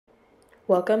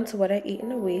Welcome to What I Eat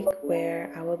in a Week,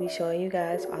 where I will be showing you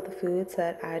guys all the foods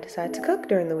that I decide to cook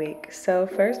during the week. So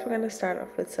first we're going to start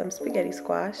off with some spaghetti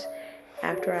squash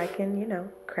after I can,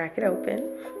 crack it open.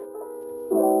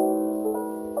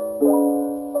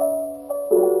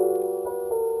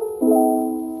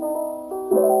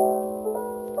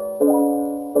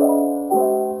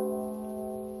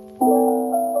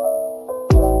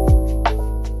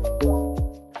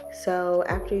 So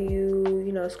after you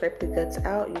scrape the guts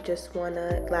out, you just want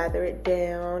to lather it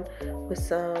down with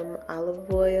some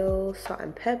olive oil, salt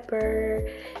and pepper,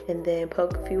 and then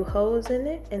poke a few holes in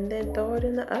it and then throw it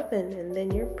in the oven, and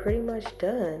then you're pretty much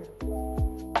done.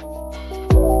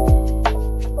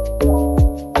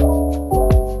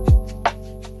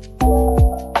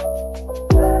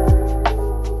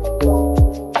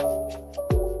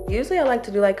 Usually I like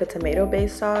to do like a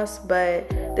tomato-based sauce, but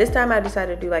this time I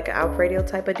decided to do like an Alfredo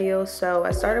type of deal. So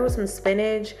I started with some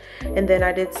spinach, and then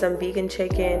I did some vegan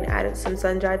chicken, added some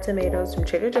sun-dried tomatoes from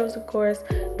Trader Joe's, of course.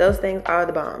 Those things are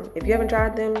the bomb. If you haven't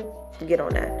tried them, get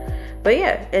on that. But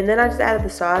yeah, and then I just added the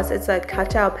sauce. It's a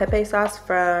cacio pepe sauce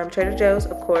from Trader Joe's,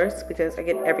 of course, because I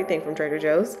get everything from Trader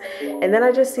Joe's. And then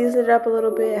I just seasoned it up a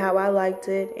little bit how I liked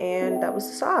it, and that was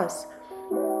the sauce.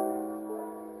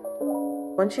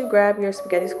 Once you grab your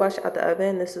spaghetti squash out the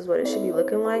oven, this is what it should be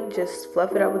looking like. Just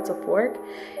fluff it up with a fork,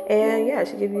 and yeah, it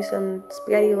should give you some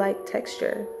spaghetti-like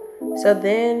texture. So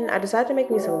then I decided to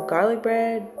make me some garlic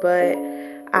bread, but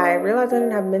I realized I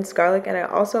didn't have minced garlic, and I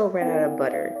also ran out of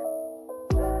butter.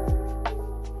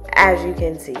 As you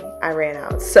can see, I ran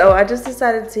out. So I just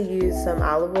decided to use some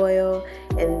olive oil,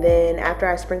 and then after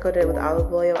I sprinkled it with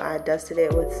olive oil, I dusted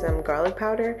it with some garlic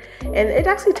powder, and it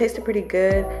actually tasted pretty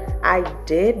good. I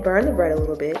did burn the bread a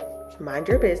little bit. Mind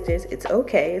your business. It's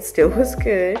okay. It still was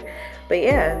good. But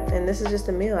yeah, and this is just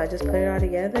a meal. I just put it all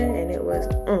together, and it was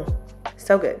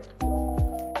so good.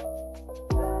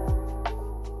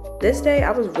 This day, I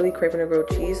was really craving a grilled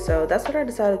cheese, so that's what I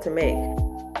decided to make.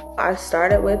 I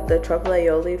started with the truffle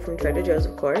aioli from Trader Joe's,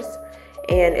 of course,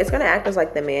 and it's gonna act as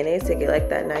like the mayonnaise to get like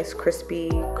that nice crispy,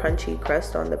 crunchy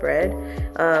crust on the bread.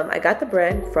 I got the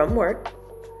bread from work,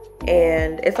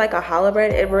 and it's like a challah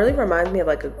bread. It really reminds me of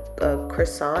like a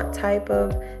croissant type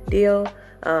of deal.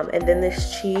 And then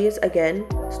this cheese, again,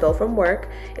 stole from work.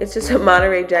 It's just a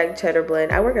Monterey Jack cheddar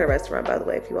blend. I work in a restaurant, by the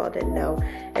way, if you all didn't know.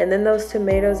 And then those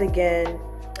tomatoes again.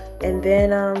 And then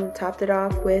topped it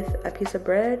off with a piece of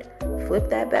bread,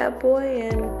 flipped that bad boy,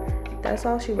 and that's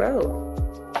all she wrote.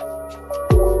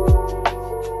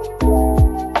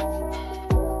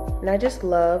 And I just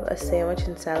love a sandwich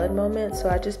and salad moment, so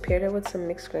I just paired it with some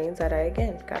mixed greens that I,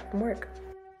 again, got from work.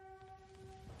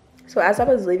 So as I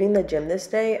was leaving the gym this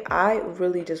day, I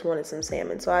really just wanted some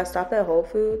salmon. So I stopped at Whole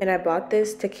Foods, and I bought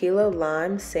this tequila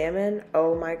lime salmon.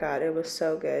 Oh my God, it was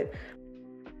so good.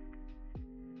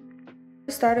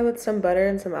 I started with some butter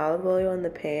and some olive oil in the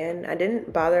pan. I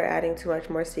didn't bother adding too much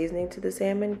more seasoning to the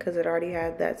salmon because it already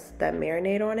had that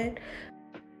marinade on it.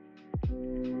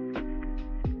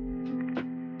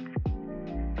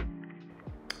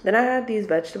 Then I have these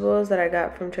vegetables that I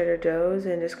got from Trader Joe's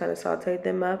and just kind of sauteed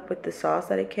them up with the sauce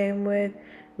that it came with.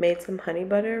 Made some honey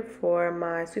butter for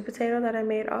my sweet potato that I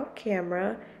made off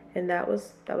camera, and that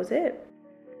was it.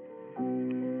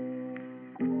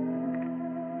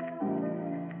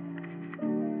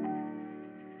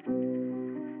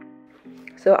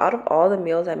 So out of all the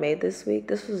meals I made this week,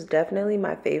 this was definitely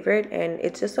my favorite, and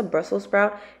it's just a Brussels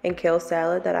sprout and kale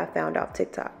salad that I found off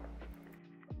TikTok.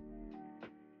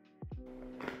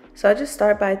 So I just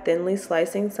start by thinly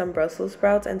slicing some Brussels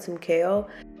sprouts and some kale.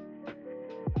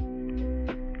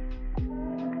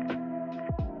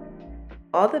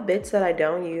 All the bits that I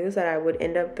don't use that I would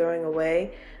end up throwing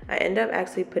away, I end up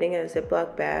actually putting in a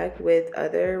Ziploc bag with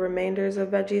other remainders of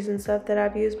veggies and stuff that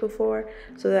I've used before,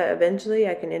 so that eventually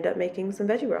I can end up making some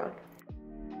veggie broth.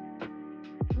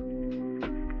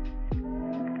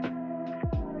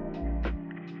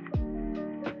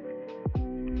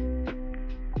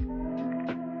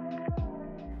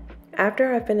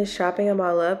 After I finish chopping them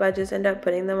all up, I just end up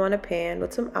putting them on a pan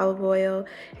with some olive oil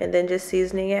and then just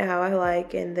seasoning it how I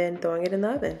like and then throwing it in the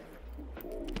oven.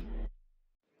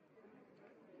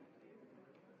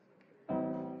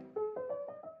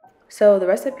 So the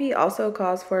recipe also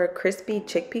calls for crispy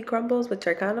chickpea crumbles, which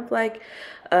are kind of like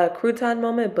a crouton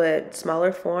moment, but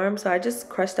smaller form. So I just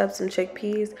crushed up some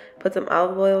chickpeas, put some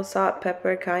olive oil, salt,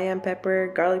 pepper, cayenne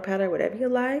pepper, garlic powder, whatever you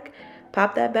like.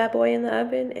 Pop that bad boy in the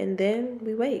oven, and then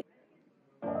we wait.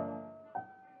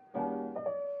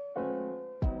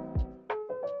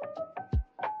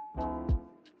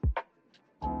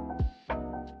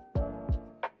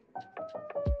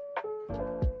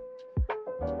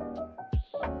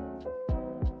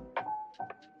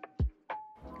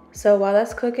 So while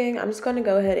that's cooking, I'm just going to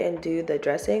go ahead and do the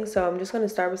dressing. So I'm just going to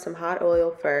start with some hot oil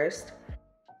first.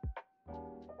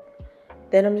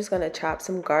 Then I'm just going to chop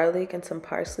some garlic and some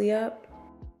parsley up.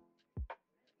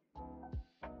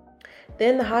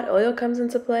 Then the hot oil comes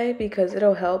into play because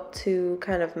it'll help to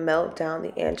kind of melt down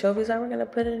the anchovies that we're going to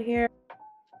put in here.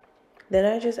 Then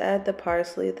I just add the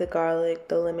parsley, the garlic,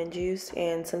 the lemon juice,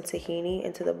 and some tahini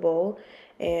into the bowl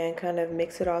and kind of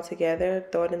mix it all together,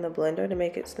 throw it in the blender to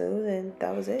make it smooth, and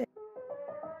that was it.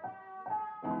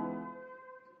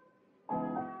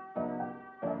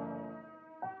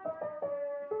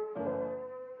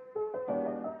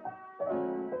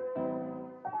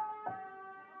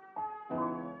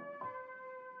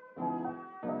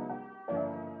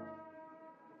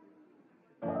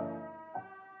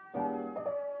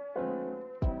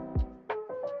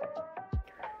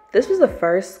 This was the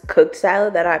first cooked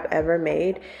salad that I've ever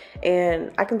made,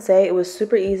 and I can say it was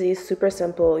super easy, super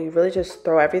simple. You really just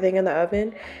throw everything in the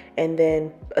oven and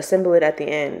then assemble it at the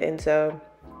end. And so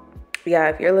yeah,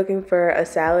 if you're looking for a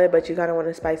salad but you kind of want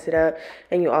to spice it up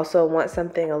and you also want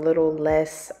something a little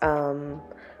less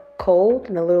cold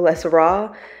and a little less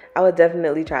raw, I would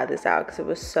definitely try this out because it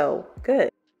was so good.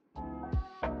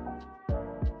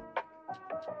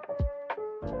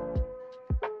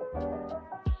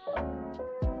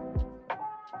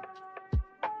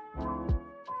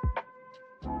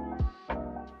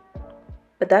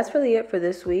 But that's really it for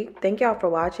this week. Thank y'all for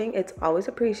watching. It's always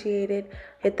appreciated.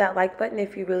 Hit that like button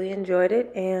if you really enjoyed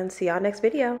it, and see y'all next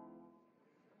video.